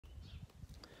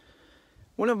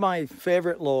One of my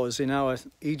favourite laws in our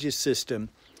Aegis system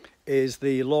is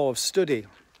the law of study,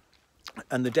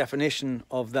 and the definition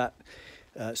of that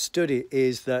study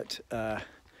is that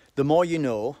the more you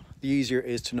know, the easier it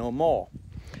is to know more.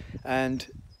 And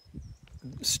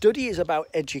study is about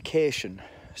education.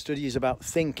 Study is about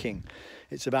thinking.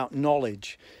 It's about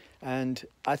knowledge. And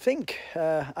I think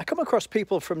I come across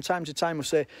people from time to time who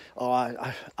say, oh,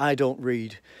 I don't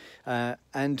read.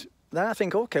 And then I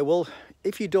think, okay, well,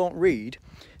 if you don't read,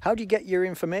 how do you get your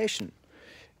information?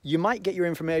 You might get your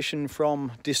information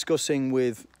from discussing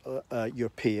with your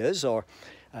peers or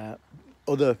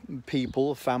other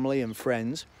people, family and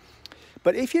friends.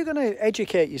 But if you're going to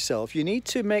educate yourself, you need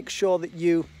to make sure that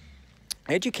you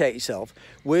educate yourself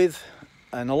with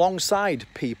and alongside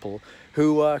people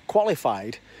who are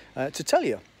qualified to tell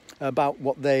you about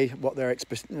what their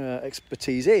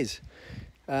expertise is.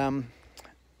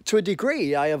 To a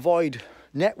degree, I avoid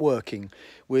networking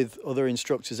with other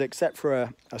instructors except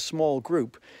for a small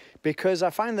group, because I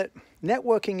find that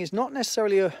networking is not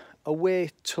necessarily a way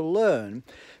to learn.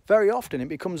 Very often it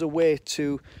becomes a way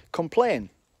to complain,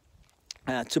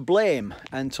 to blame,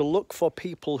 and to look for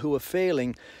people who are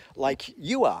failing like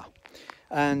you are.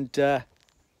 And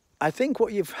I think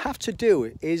what you have to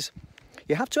do is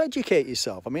you have to educate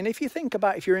yourself. I mean, if you think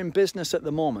about if you're in business at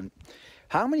the moment,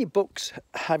 how many books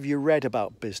have you read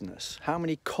about business? How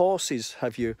many courses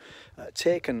have you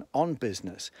taken on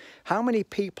business? How many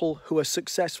people who are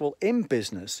successful in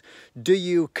business do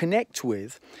you connect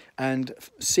with and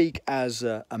seek as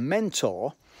a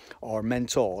mentor or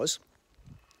mentors?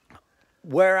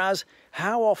 Whereas,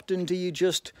 how often do you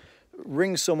just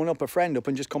ring someone up, a friend up,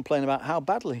 and just complain about how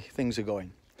badly things are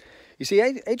going? You see,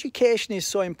 education is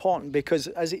so important because,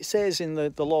 as it says in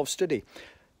the law of study,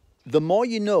 the more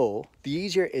you know, the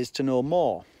easier it is to know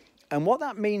more. And what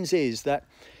that means is that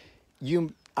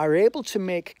you are able to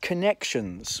make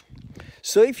connections.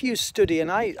 So if you study,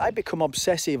 and I become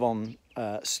obsessive on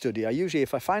study.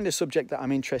 If I find a subject that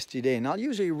I'm interested in, I'll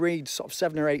usually read sort of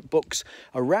 7 or 8 books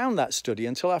around that study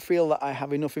until I feel that I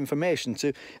have enough information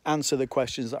to answer the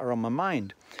questions that are on my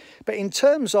mind. But in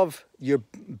terms of your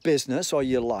business or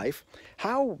your life,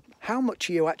 how much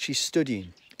are you actually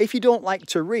studying? If you don't like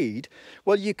to read,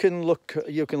 well, you can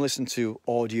listen to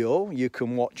audio, you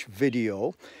can watch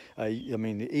video. I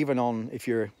mean, even if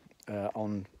you're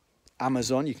on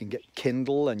Amazon, you can get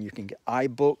Kindle and you can get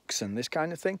iBooks and this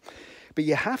kind of thing. But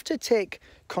you have to take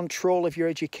control of your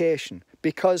education,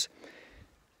 because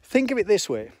think of it this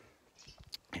way.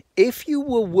 If you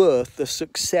were worth the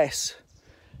success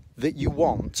that you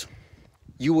want,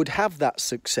 you would have that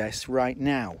success right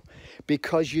now,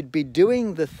 because you'd be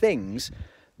doing the things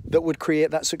that would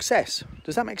create that success.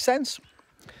 Does that make sense?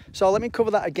 So let me cover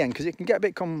that again, because it can get a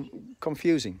bit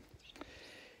confusing.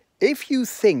 If you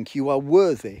think you are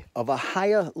worthy of a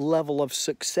higher level of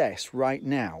success right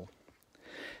now,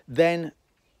 then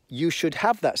you should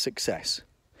have that success,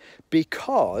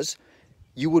 because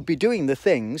you would be doing the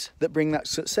things that bring that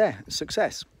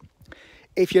success.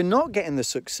 If you're not getting the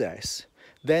success,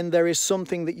 then there is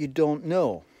something that you don't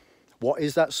know. What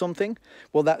is that something?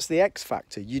 Well, that's the X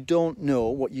factor. You don't know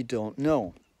what you don't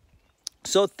know.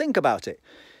 So think about it.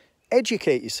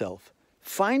 Educate yourself.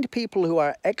 Find people who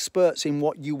are experts in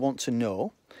what you want to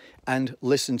know and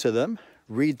listen to them,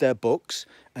 read their books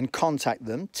and contact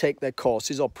them, take their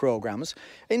courses or programs.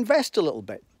 Invest a little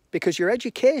bit, because your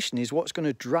education is what's going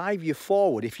to drive you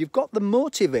forward. If you've got the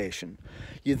motivation,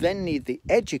 you then need the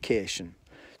education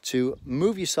to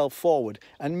move yourself forward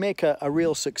and make a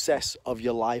real success of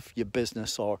your life, your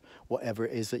business, or whatever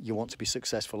it is that you want to be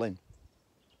successful in.